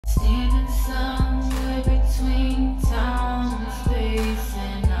somewhere between time and space,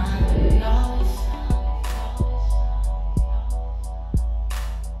 and I'm lost.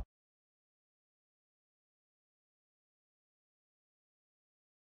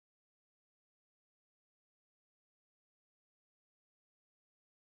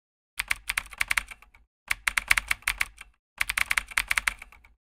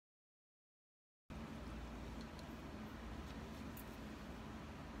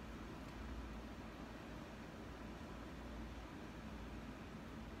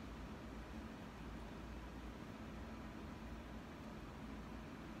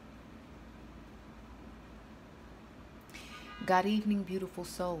 Good evening, beautiful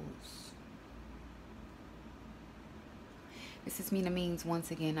souls. This is Mina Means.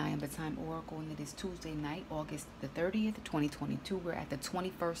 Once again, I am the Time Oracle, and it is Tuesday night, August the 30th, 2022. We're at the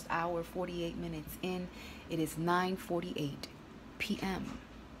 21st hour, 48 minutes in. It is 9:48 p.m.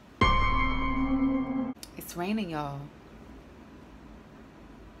 It's raining, y'all.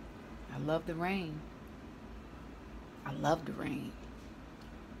 I love the rain. I love the rain.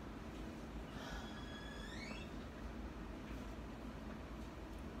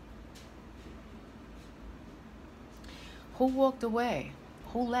 Who walked away?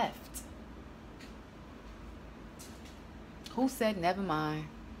 Who left? Who said never mind?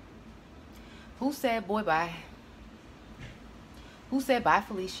 Who said boy bye? Who said bye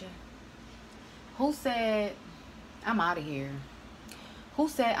Felicia? Who said I'm out of here? Who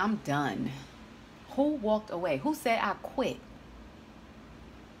said I'm done? Who walked away? Who said I quit?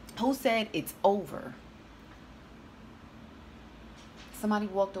 Who said it's over? Somebody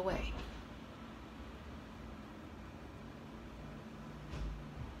walked away.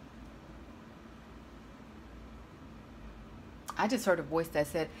 I just heard a voice that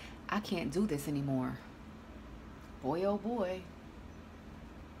said, I can't do this anymore. Boy, oh boy.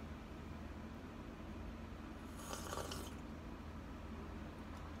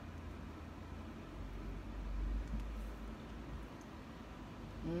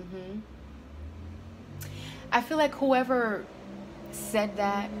 I feel like whoever said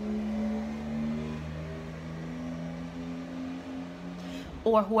that,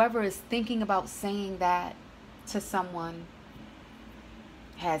 or whoever is thinking about saying that to someone,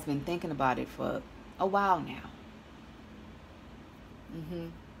 has been thinking about it for a while now.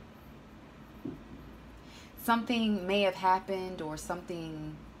 Something may have happened, or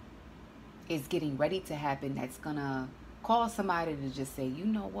something is getting ready to happen that's gonna cause somebody to just say, you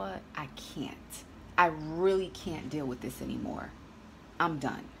know what, I can't. I really can't deal with this anymore. I'm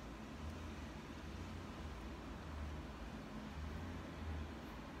done.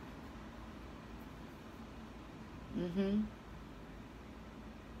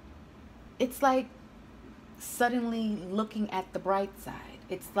 It's like suddenly looking at the bright side.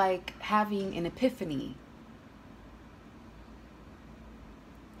 It's like having an epiphany.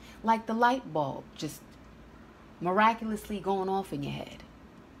 Like the light bulb just miraculously going off in your head.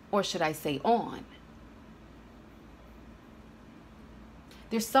 Or should I say on.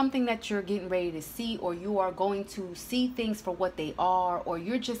 There's something that you're getting ready to see, or you are going to see things for what they are, or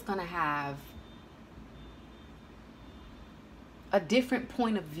you're just going to have a different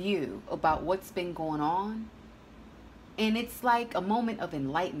point of view about what's been going on. And it's like a moment of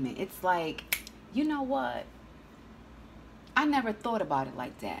enlightenment. It's like, you know what? I never thought about it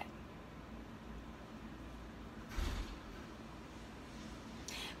like that.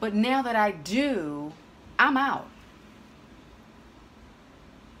 But now that I do, I'm out.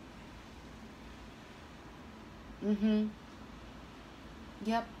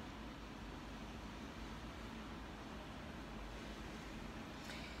 Yep.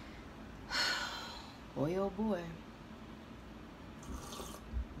 Boy, oh boy.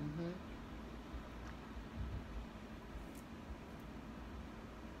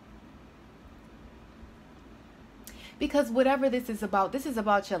 Because whatever this is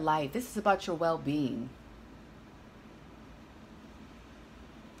about your life. This is about your well-being.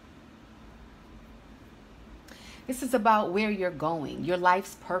 This is about where you're going, your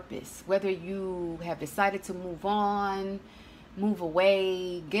life's purpose. Whether you have decided to move on, move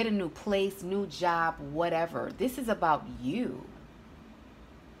away, get a new place, new job, whatever. This is about you.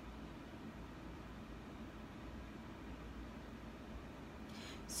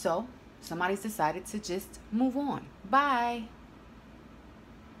 So, somebody's decided to just move on. Bye.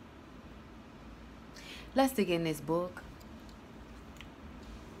 Let's dig in this book.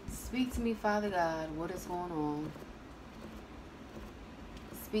 Speak to me, Father God. What is going on?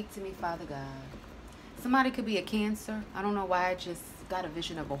 Speak to me, Father God. Somebody could be a Cancer. I don't know why I just got a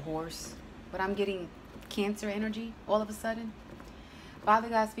vision of a horse, but I'm getting Cancer energy all of a sudden. Father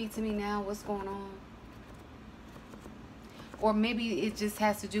God, speak to me now. What's going on? Or maybe it just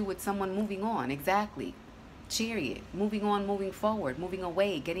has to do with someone moving on. Exactly. Chariot. Moving on, moving forward, moving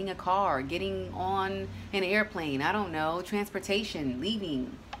away, getting a car, getting on an airplane. I don't know. Transportation,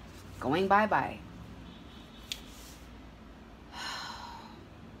 leaving, going bye-bye.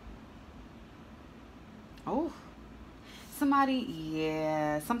 Oh, somebody,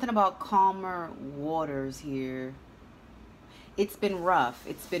 yeah. Something about calmer waters here. It's been rough.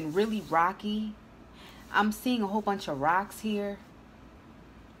 It's been really rocky. I'm seeing a whole bunch of rocks here.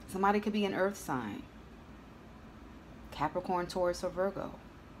 Somebody could be an earth sign. Capricorn, Taurus, or Virgo.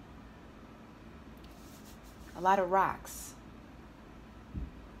 A lot of rocks.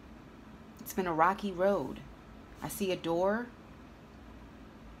 It's been a rocky road. I see a door.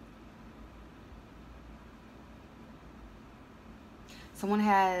 Someone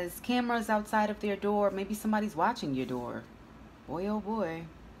has cameras outside of their door. Maybe somebody's watching your door. Boy, oh boy.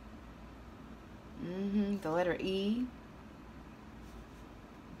 The letter E.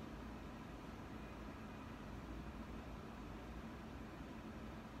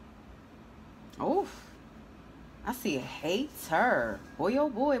 Oof. I see a hater. Boy, oh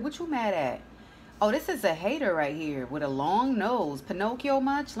boy. What you mad at? Oh, this is a hater right here with a long nose. Pinocchio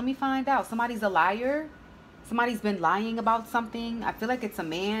much? Let me find out. Somebody's a liar. Somebody's been lying about something. I feel like it's a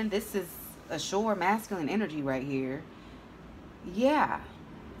man. This is a sure masculine energy right here. Yeah.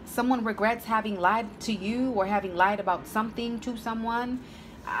 Someone regrets having lied to you or having lied about something to someone.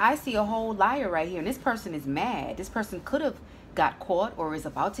 I see a whole liar right here. And this person is mad. This person could have got caught or is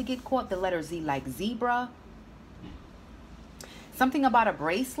about to get caught. The letter Z like zebra. Something about a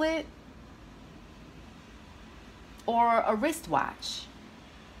bracelet or a wristwatch.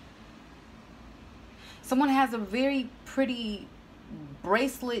 Someone has a very pretty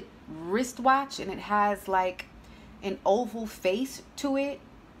bracelet wristwatch and it has like an oval face to it.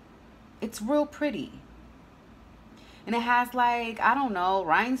 It's real pretty. And it has like, I don't know,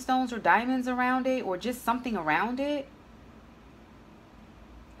 rhinestones or diamonds around it or just something around it.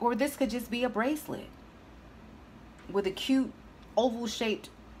 Or this could just be a bracelet with a cute oval shaped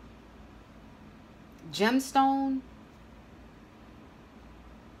gemstone.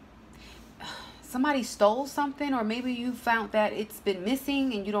 Somebody stole something, or maybe you found that it's been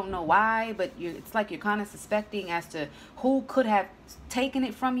missing and you don't know why, but it's like you're kind of suspecting as to who could have taken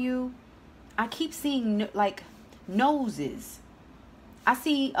it from you. I keep seeing like noses. I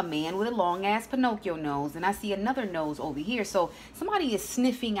see a man with a long ass Pinocchio nose and I see another nose over here. So somebody is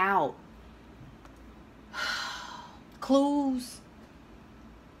sniffing out clues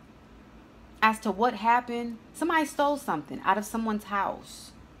as to what happened. Somebody stole something out of someone's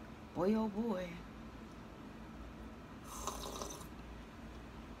house. Boy, oh boy.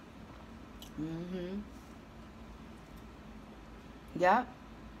 Yep.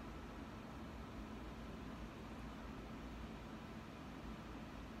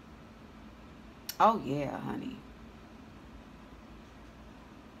 Oh yeah, honey.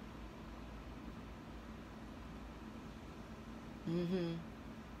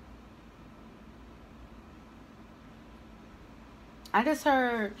 I just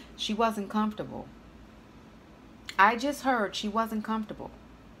heard she wasn't comfortable. I just heard she wasn't comfortable.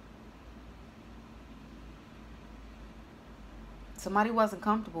 Somebody wasn't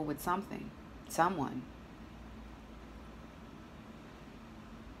comfortable with something. Someone.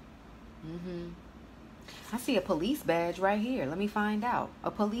 I see a police badge right here. Let me find out.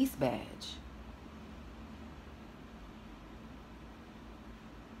 A police badge.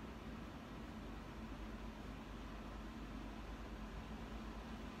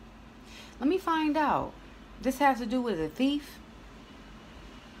 Let me find out. This has to do with a thief.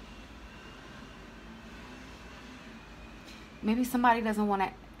 Maybe somebody doesn't want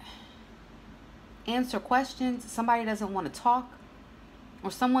to answer questions. Somebody doesn't want to talk. Or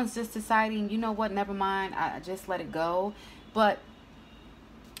someone's just deciding, you know what, never mind. I just let it go. But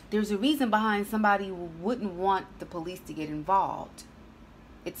there's a reason behind somebody who wouldn't want the police to get involved.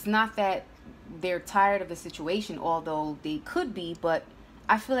 It's not that they're tired of the situation, although they could be, but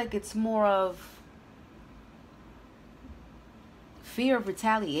I feel like it's more of fear of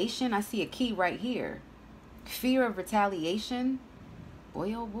retaliation. I see a key right here. Fear of retaliation.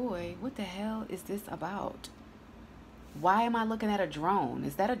 Boy, oh boy, what the hell is this about? Why am I looking at a drone?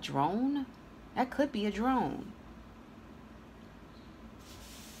 Is that a drone? That could be a drone.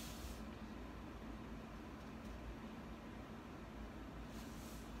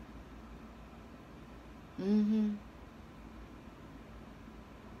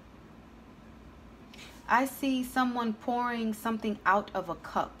 I see someone pouring something out of a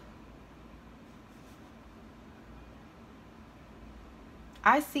cup.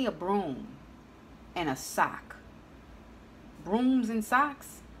 I see a broom and a sock. Brooms and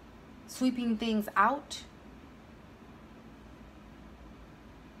socks, sweeping things out.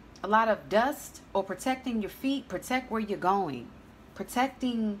 A lot of dust, or protecting your feet. Protect where you're going.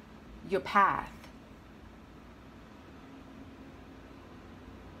 Protecting your path.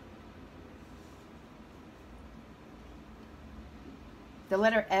 The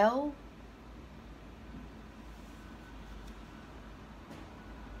letter L.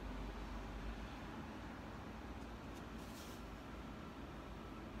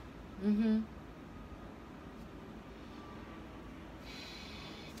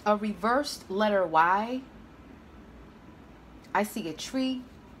 A reversed letter Y. I see a tree.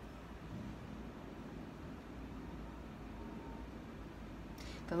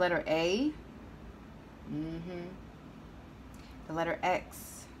 The letter A. The letter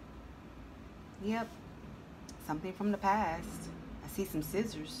X. Yep. Something from the past. I see some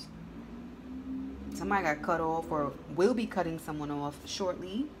scissors. Somebody got cut off or will be cutting someone off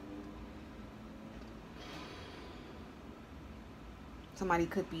shortly. Somebody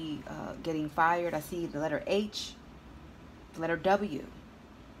could be getting fired. I see the letter H, the letter W.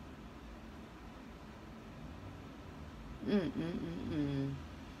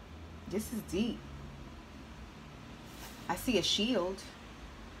 This is deep. I see a shield.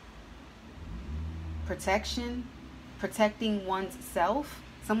 Protection. Protecting one's self.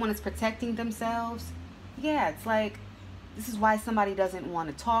 Someone is protecting themselves. Yeah, it's like this is why somebody doesn't want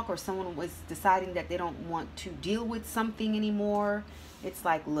to talk, or someone was deciding that they don't want to deal with something anymore. It's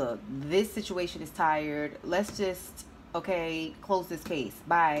like, look, this situation is tired. Let's just, okay, close this case.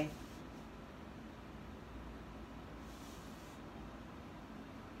 Bye.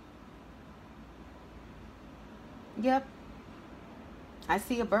 Yep. I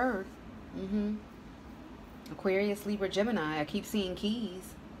see a bird. Aquarius, Libra, Gemini. I keep seeing keys.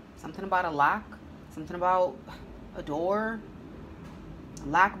 Something about a lock. Something about a door. A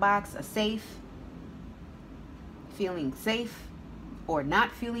lockbox. A safe. Feeling safe or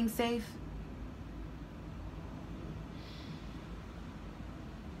not feeling safe.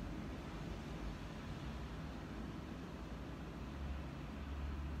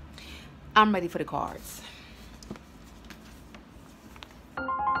 I'm ready for the cards.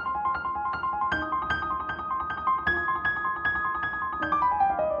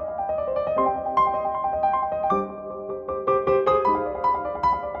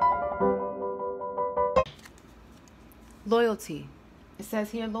 Loyalty. It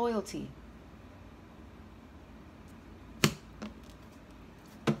says here loyalty.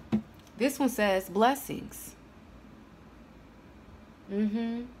 This one says blessings.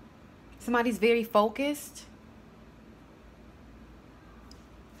 Somebody's very focused.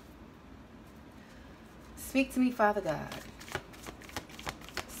 Speak to me, Father God.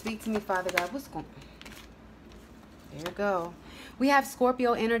 Speak to me, Father God. What's going on? There we go. We have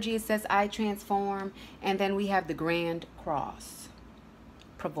Scorpio energy. It says I transform. And then we have the Grand Cross.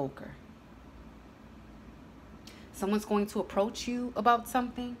 Provoker. Someone's going to approach you about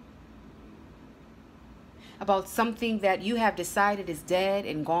something. About something that you have decided is dead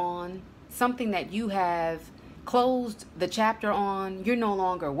and gone. Something that you have closed the chapter on. You're no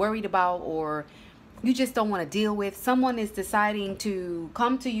longer worried about, or you just don't want to deal with. Someone is deciding to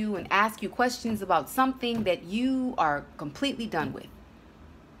come to you and ask you questions about something that you are completely done with.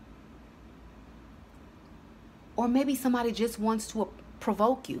 Or maybe somebody just wants to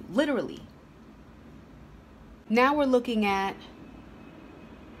provoke you, literally. Now we're looking at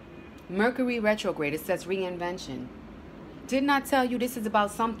Mercury retrograde. It says reinvention. Didn't I tell you this is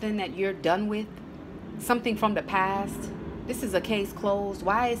about something that you're done with? Something from the past? This is a case closed.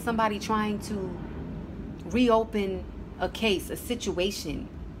 Why is somebody trying to reopen a case, a situation?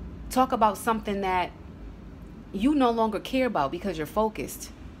 Talk about something that you no longer care about because you're focused.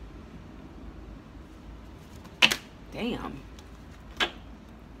 Damn.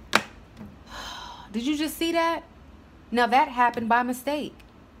 Did you just see that? Now that happened by mistake.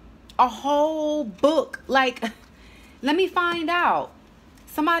 A whole book. Like, let me find out.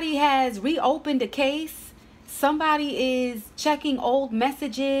 Somebody has reopened a case. Somebody is checking old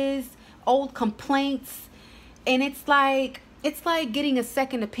messages, old complaints. And it's like getting a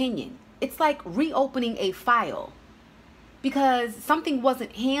second opinion. It's like reopening a file because something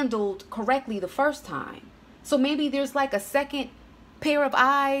wasn't handled correctly the first time. So maybe there's like a second pair of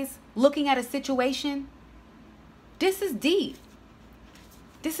eyes looking at a situation. This is deep.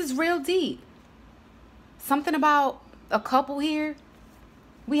 This is real deep. Something about a couple here.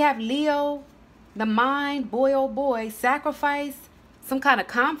 We have Leo, the mind, boy oh boy, sacrifice, some kind of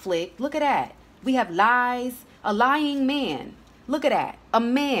conflict. Look at that. We have lies, a lying man. Look at that. A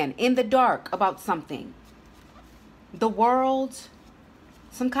man in the dark about something. The world.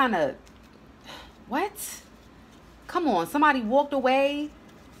 Some kind of... What? Come on. Somebody walked away.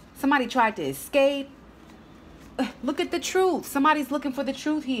 Somebody tried to escape. Look at the truth. Somebody's looking for the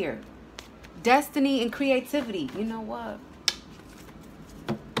truth here. Destiny and creativity. You know what?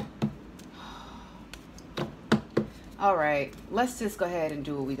 All right. Let's just go ahead and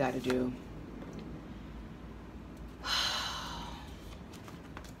do what we got to do.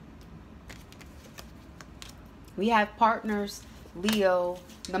 We have partners, Leo,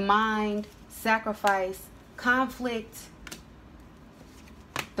 the mind, sacrifice, conflict,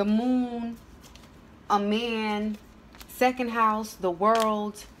 the moon, a man, second house, the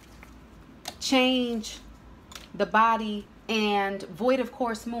world, change, the body, and void of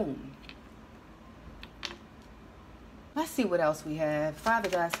course moon. Let's see what else we have. Father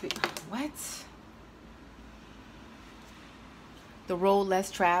God, speak. What? The road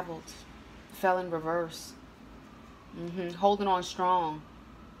less traveled. Fell in reverse. Holding on strong.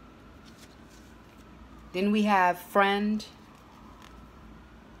 Then we have friend,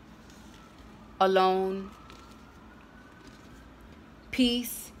 alone,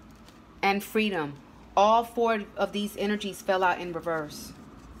 peace, and freedom. All four of these energies fell out in reverse.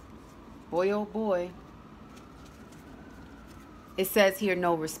 Boy, oh boy. It says here,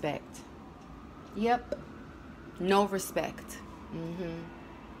 no respect. Yep. No respect.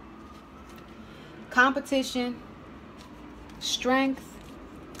 Competition, strength,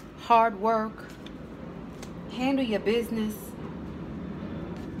 hard work, handle your business,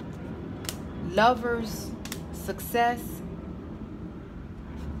 lovers, success,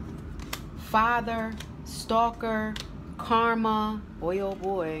 father, stalker, karma, boy oh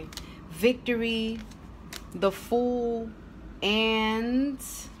boy, victory, the fool, and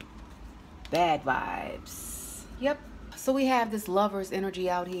bad vibes. Yep. So we have this lover's energy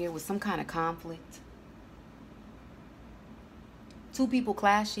out here with some kind of conflict. Two people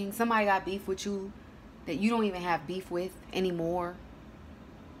clashing. Somebody got beef with you that you don't even have beef with anymore.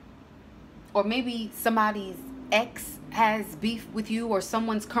 Or maybe somebody's ex has beef with you, or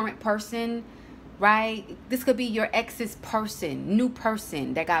someone's current person, right? This could be your ex's person, new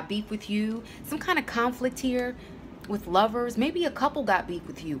person that got beef with you. Some kind of conflict here with lovers. Maybe a couple got beef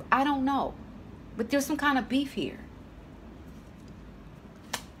with you. I don't know. But there's some kind of beef here.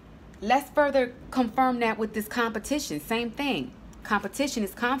 Let's further confirm that with this competition. Same thing. Competition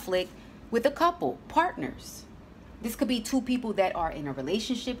is conflict with a couple, partners. This could be two people that are in a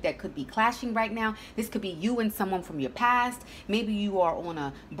relationship that could be clashing right now. This could be you and someone from your past. Maybe you are on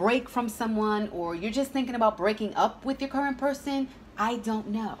a break from someone, or you're just thinking about breaking up with your current person. I don't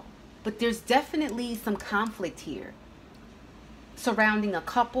know. But there's definitely some conflict here surrounding a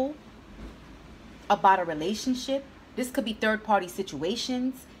couple, about a relationship. This could be third-party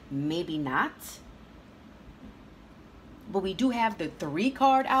situations. Maybe not. But we do have the 3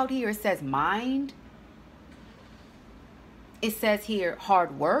 card out here. It says mind. It says here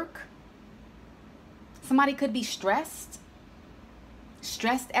hard work. Somebody could be stressed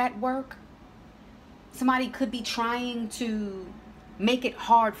at work. Somebody could be trying to make it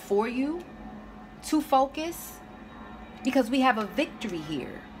hard for you to focus, because we have a victory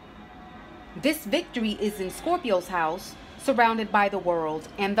here. This victory is in Scorpio's house, surrounded by the world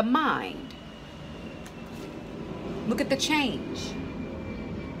and the mind. Look at the change.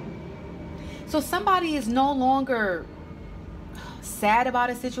 So somebody is no longer sad about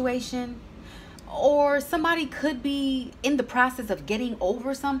a situation, or somebody could be in the process of getting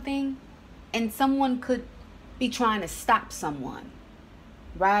over something, and someone could be trying to stop someone,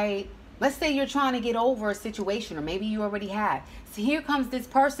 right? Let's say you're trying to get over a situation, or maybe you already have. So here comes this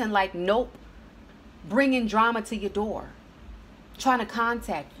person like, nope, bringing drama to your door, trying to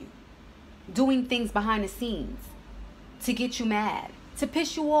contact you, doing things behind the scenes to get you mad, to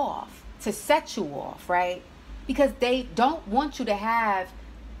piss you off, to set you off, right? Because they don't want you to have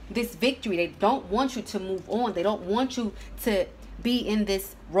this victory. They don't want you to move on. They don't want you to be in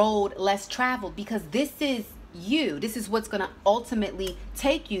this road less traveled, because this is you. This is what's going to ultimately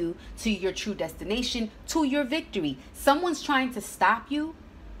take you to your true destination, to your victory. Someone's trying to stop you.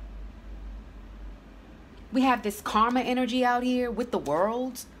 We have this karma energy out here with the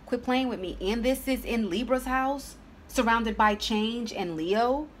world. Quit playing with me. And this is in Libra's house, surrounded by change and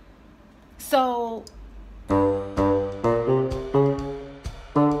Leo. So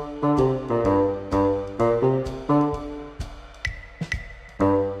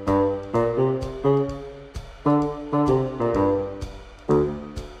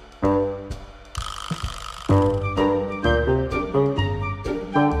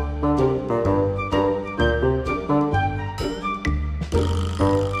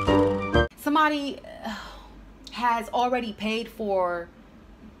Somebody has already paid for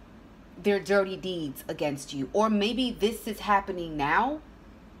their dirty deeds against you. Or maybe this is happening now.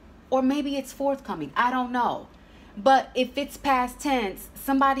 Or maybe it's forthcoming. I don't know. But if it's past tense,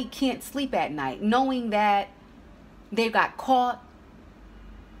 somebody can't sleep at night knowing that they got caught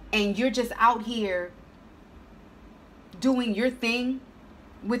and you're just out here doing your thing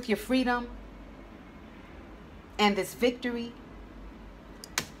with your freedom and this victory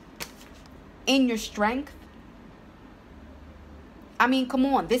in your strength. I mean, come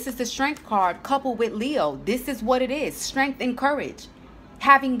on. This is the strength card coupled with Leo. This is what it is. Strength and courage.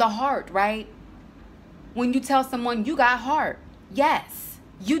 Having the heart, right? When you tell someone you got heart. Yes,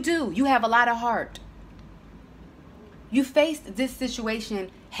 you do. You have a lot of heart. You faced this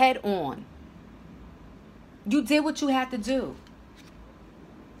situation head on. You did what you had to do.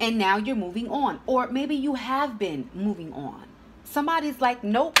 And now you're moving on. Or maybe you have been moving on. Somebody's like,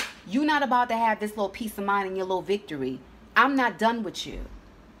 nope, you're not about to have this little peace of mind and your little victory. I'm not done with you.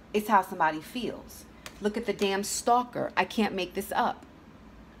 It's how somebody feels. Look at the damn stalker. I can't make this up.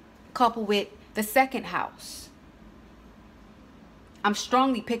 Coupled with the second house. I'm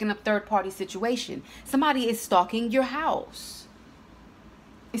strongly picking up third party situation. Somebody is stalking your house.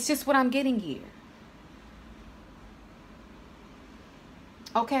 It's just what I'm getting here.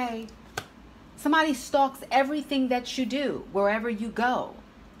 Okay. Somebody stalks everything that you do, wherever you go.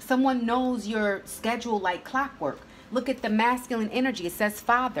 Someone knows your schedule like clockwork. Look at the masculine energy. It says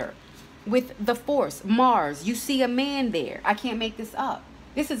father. With the force, Mars. You see a man there. I can't make this up.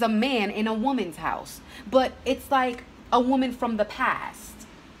 This is a man in a woman's house. But it's like a woman from the past.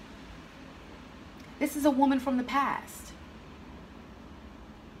 This is a woman from the past.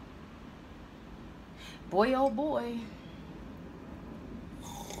 Boy, oh boy.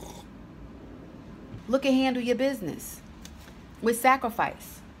 Look at handle your business with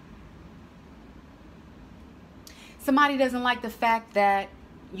sacrifice. Somebody doesn't like the fact that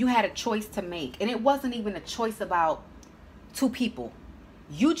you had a choice to make. And it wasn't even a choice about two people.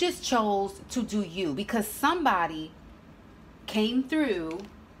 You just chose to do you because somebody came through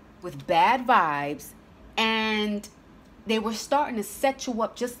with bad vibes and they were starting to set you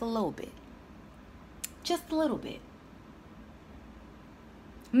up just a little bit. Just a little bit.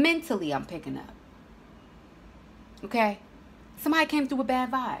 Mentally, I'm picking up. Okay? Somebody came through with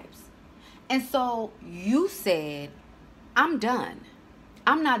bad vibes. And so you said, I'm done.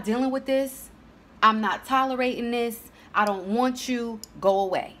 I'm not dealing with this. I'm not tolerating this. I don't want you. Go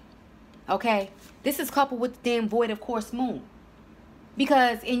away. Okay? This is coupled with the damn void of course moon.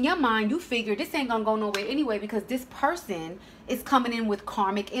 Because in your mind, you figure this ain't going to go nowhere anyway because this person is coming in with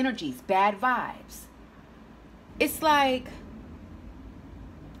karmic energies, bad vibes. It's like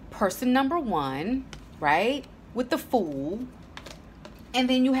person number one, right? With the Fool. And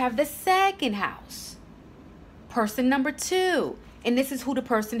then you have the second house. Person number two. And this is who the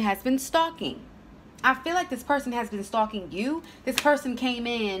person has been stalking. I feel like this person has been stalking you. This person came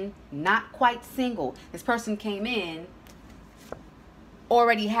in not quite single. This person came in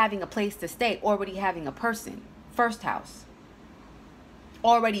already having a place to stay. Already having a person. First house.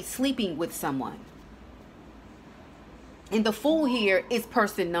 Already sleeping with someone. And the Fool here is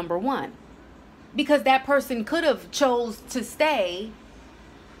person number one. Because that person could have chose to stay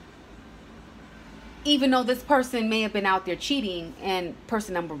even though this person may have been out there cheating and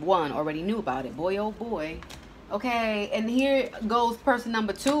person number one already knew about it. Boy, oh boy. Okay, and here goes person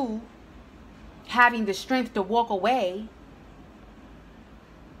number two having the strength to walk away.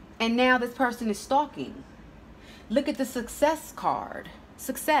 And now this person is stalking. Look at the success card.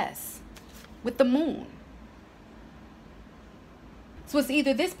 Success with the moon. So it's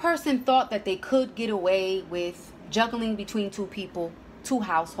either this person thought that they could get away with juggling between two people, two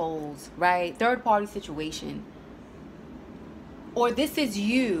households, right? Third party situation. Or this is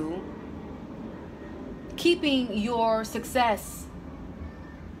you keeping your success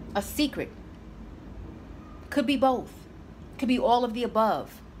a secret. Could be both. Could be all of the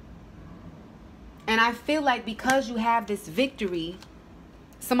above. And I feel like because you have this victory,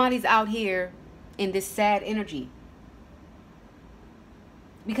 somebody's out here in this sad energy.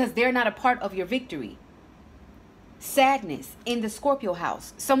 Because they're not a part of your victory. Sadness in the Scorpio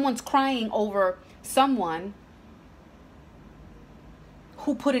house. Someone's crying over someone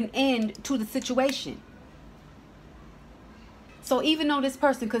who put an end to the situation. So even though this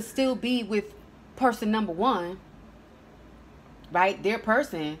person could still be with person number one, right? Their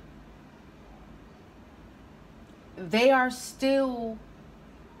person, they are still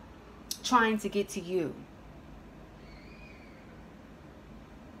trying to get to you.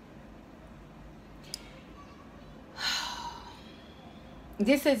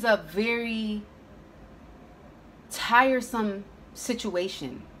 This is a very tiresome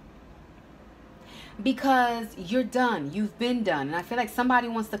situation because you're done. You've been done. And I feel like somebody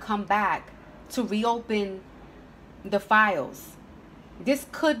wants to come back to reopen the files. This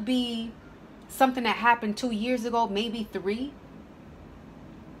could be something that happened 2 years ago, maybe 3.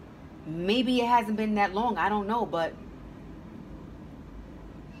 Maybe it hasn't been that long. I don't know. But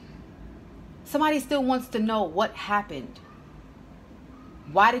somebody still wants to know what happened.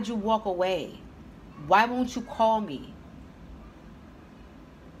 Why did you walk away? Why won't you call me?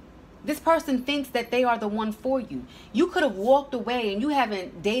 This person thinks that they are the one for you. You could have walked away and you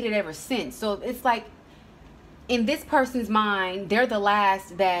haven't dated ever since. So it's like, in this person's mind, they're the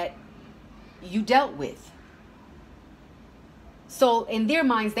last that you dealt with. So in their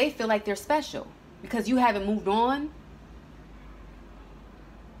minds, they feel like they're special because you haven't moved on.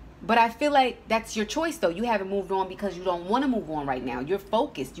 But I feel like that's your choice, though. You haven't moved on because you don't want to move on right now. You're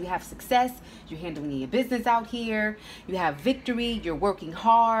focused. You have success. You're handling your business out here. You have victory. You're working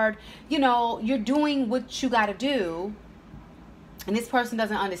hard. You know, you're doing what you got to do. And this person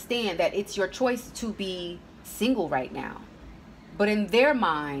doesn't understand that it's your choice to be single right now. But in their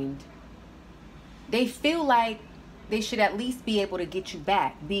mind, they feel like they should at least be able to get you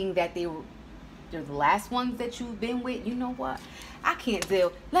back, being that they're the last ones that you've been with. You know what? I can't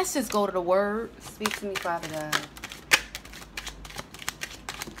deal. Let's just go to the word. Speak to me, Father God.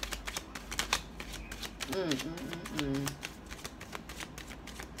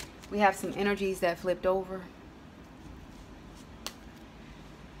 We have some energies that flipped over.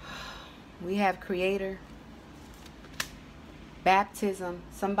 We have creator. Baptism.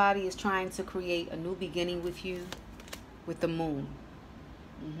 Somebody is trying to create a new beginning with you with the moon.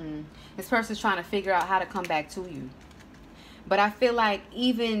 This person's trying to figure out how to come back to you. But I feel like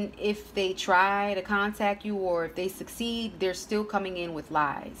even if they try to contact you or if they succeed, they're still coming in with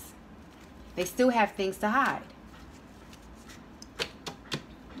lies. They still have things to hide.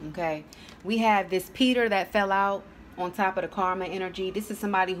 Okay. We have this Peter that fell out on top of the karma energy. This is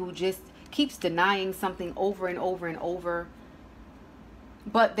somebody who just keeps denying something over and over and over.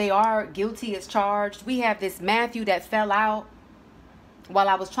 But they are guilty as charged. We have this Matthew that fell out while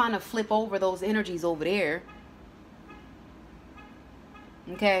I was trying to flip over those energies over there.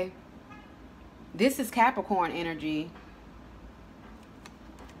 Okay. This is Capricorn energy.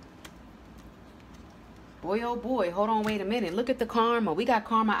 Boy, oh boy. Hold on, wait a minute. Look at the karma. We got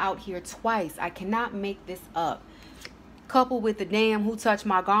karma out here twice. I cannot make this up. Coupled with the damn who touched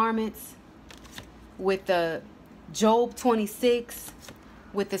my garments. With the Job 26.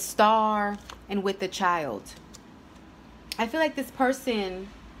 With the star. And with the child. I feel like this person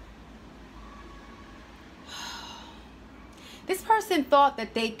thought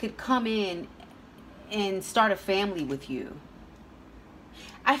that they could come in and start a family with you.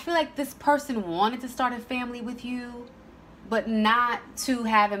 I feel like this person wanted to start a family with you, but not to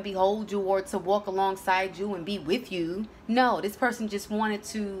have and behold you or to walk alongside you and be with you. No, this person just wanted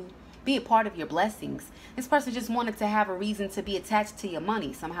to be a part of your blessings. This person just wanted to have a reason to be attached to your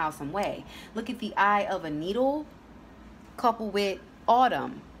money somehow, some way. Look at the eye of a needle. Coupled with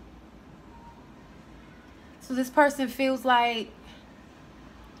autumn. So this person feels like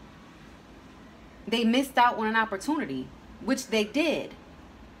they missed out on an opportunity, which they did.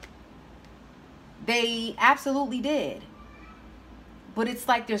 They absolutely did. But it's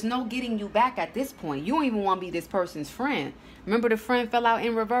like there's no getting you back at this point. You don't even want to be this person's friend. Remember the friend fell out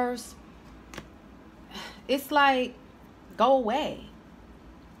in reverse? It's like, go away.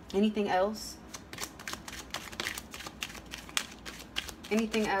 Anything else?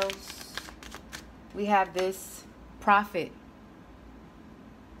 Anything else? We have this prophet.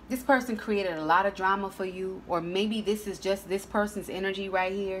 This person created a lot of drama for you, or maybe this is just this person's energy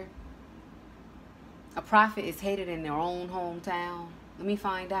right here. A prophet is hated in their own hometown. Let me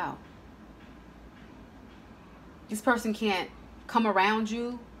find out. This person can't come around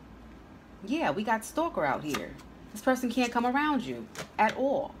you. Yeah, we got stalker out here. This person can't come around you at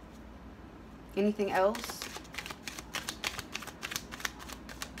all. Anything else?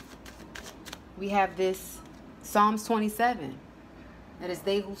 We have this Psalms 27. That is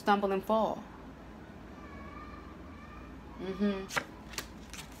they who stumble and fall.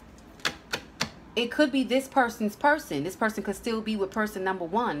 It could be this person's person. This person could still be with person number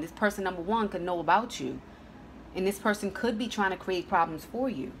one. This person number one could know about you. And this person could be trying to create problems for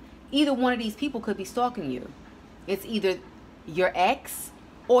you. Either one of these people could be stalking you. It's either your ex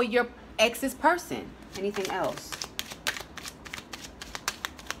or your ex's person. Anything else?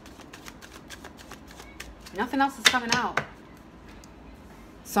 Nothing else is coming out.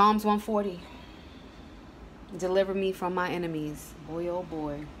 Psalms 140. Deliver me from my enemies. Boy, oh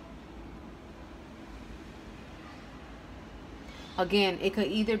boy. Again, it could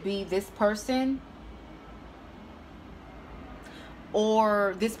either be this person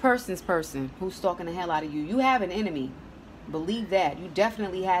or this person's person who's stalking the hell out of you. You have an enemy. Believe that. You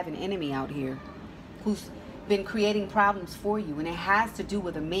definitely have an enemy out here who's been creating problems for you. And it has to do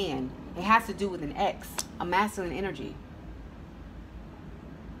with a man. It has to do with an ex, a masculine energy.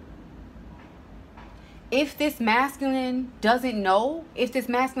 If this masculine doesn't know, if this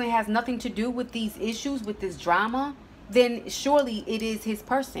masculine has nothing to do with these issues, with this drama, then surely it is his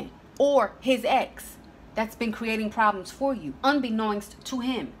person or his ex that's been creating problems for you, unbeknownst to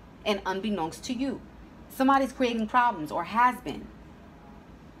him and unbeknownst to you. Somebody's creating problems or has been.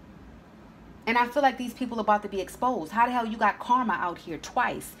 And I feel like these people are about to be exposed. How the hell you got karma out here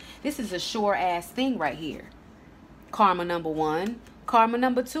twice? This is a sure ass thing right here. Karma number 1, karma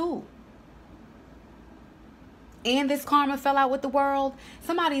number 2. And this karma fell out with the world.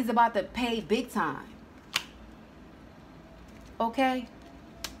 Somebody's about to pay big time. Okay?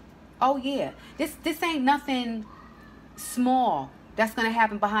 Oh yeah. This ain't nothing small that's going to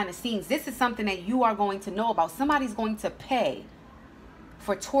happen behind the scenes. This is something that you are going to know about. Somebody's going to pay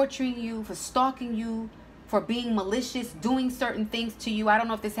for torturing you, for stalking you, for being malicious, doing certain things to you. I don't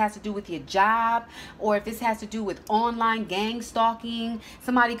know if this has to do with your job or if this has to do with online gang stalking.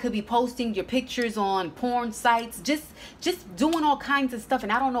 Somebody could be posting your pictures on porn sites, just doing all kinds of stuff.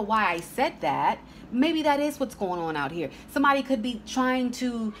 And I don't know why I said that. Maybe that is what's going on out here. Somebody could be trying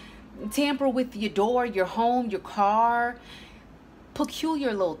to tamper with your door, your home, your car.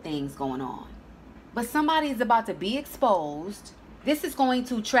 Peculiar little things going on. But somebody is about to be exposed. This is going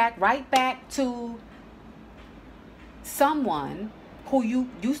to track right back to someone who you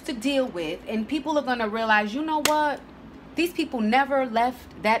used to deal with, and people are going to realize, you know what? These people never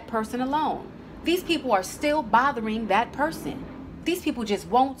left that person alone. These people are still bothering that person. These people just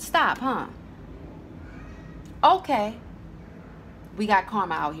won't stop, huh? Okay. We got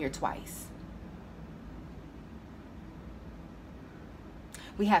karma out here twice.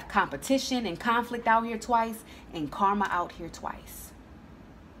 We have competition and conflict out here twice, and karma out here twice.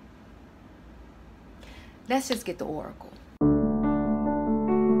 Let's just get the oracle.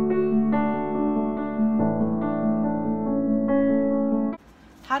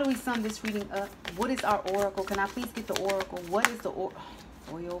 How do we sum this reading up? What is our oracle? Can I please get the oracle? What is the oracle?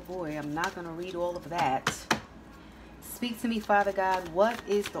 Boy, oh boy, I'm not going to read all of that. Speak to me, Father God. What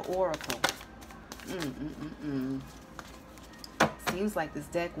is the oracle? Seems like this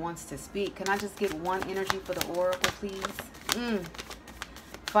deck wants to speak. Can I just get one energy for the oracle, please?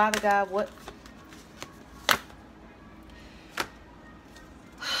 Father God, what?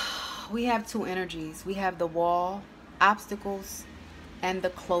 We have two energies. We have the wall, obstacles, and the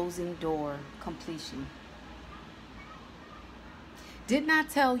closing door, completion. Didn't I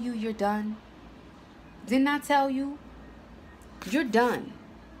tell you you're done? Didn't I tell you? You're done.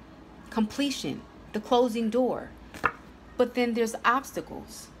 Completion, the closing door. But then there's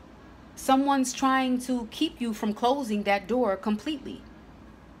obstacles. Someone's trying to keep you from closing that door completely.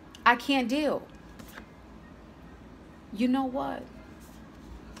 I can't deal. You know what?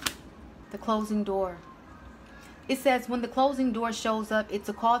 The closing door. It says when the closing door shows up, it's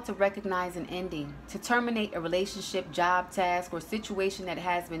a call to recognize an ending, to terminate a relationship, job, task, or situation that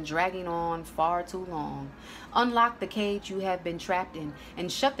has been dragging on far too long. Unlock the cage you have been trapped in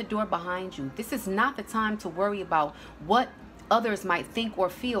and shut the door behind you. This is not the time to worry about what others might think or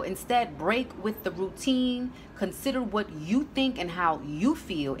feel. Instead, break with the routine, consider what you think and how you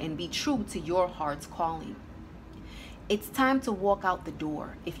feel, and be true to your heart's calling. It's time to walk out the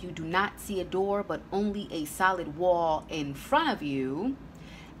door. If you do not see a door but only a solid wall in front of you,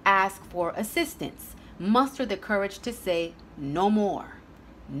 ask for assistance. Muster the courage to say no more,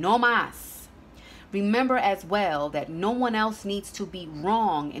 no más. Remember as well that no one else needs to be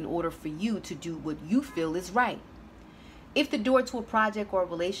wrong in order for you to do what you feel is right. If the door to a project or a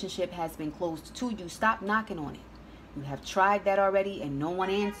relationship has been closed to you, stop knocking on it. You have tried that already and no one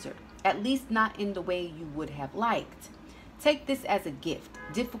answered, at least not in the way you would have liked. Take this as a gift,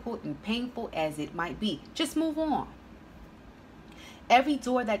 difficult and painful as it might be. Just move on. Every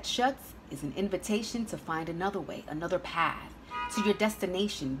door that shuts is an invitation to find another way, another path to your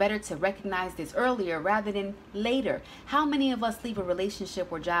destination. Better to recognize this earlier rather than later. How many of us leave a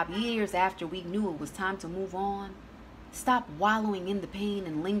relationship or job years after we knew it was time to move on? Stop wallowing in the pain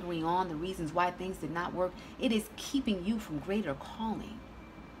and lingering on the reasons why things did not work. It is keeping you from greater calling.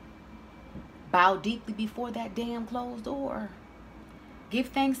 Bow deeply before that damn closed door. Give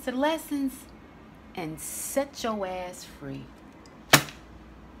thanks to the lessons and set your ass free.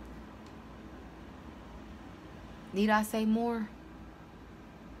 Need I say more?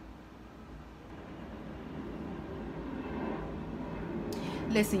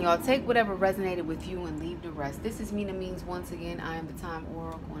 Listen, y'all, take whatever resonated with you and leave the rest. This is Mina Means once again. I am the Time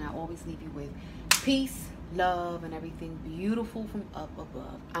Oracle, and I always leave you with peace, love, and everything beautiful from up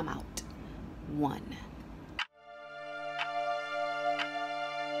above. I'm out. 1.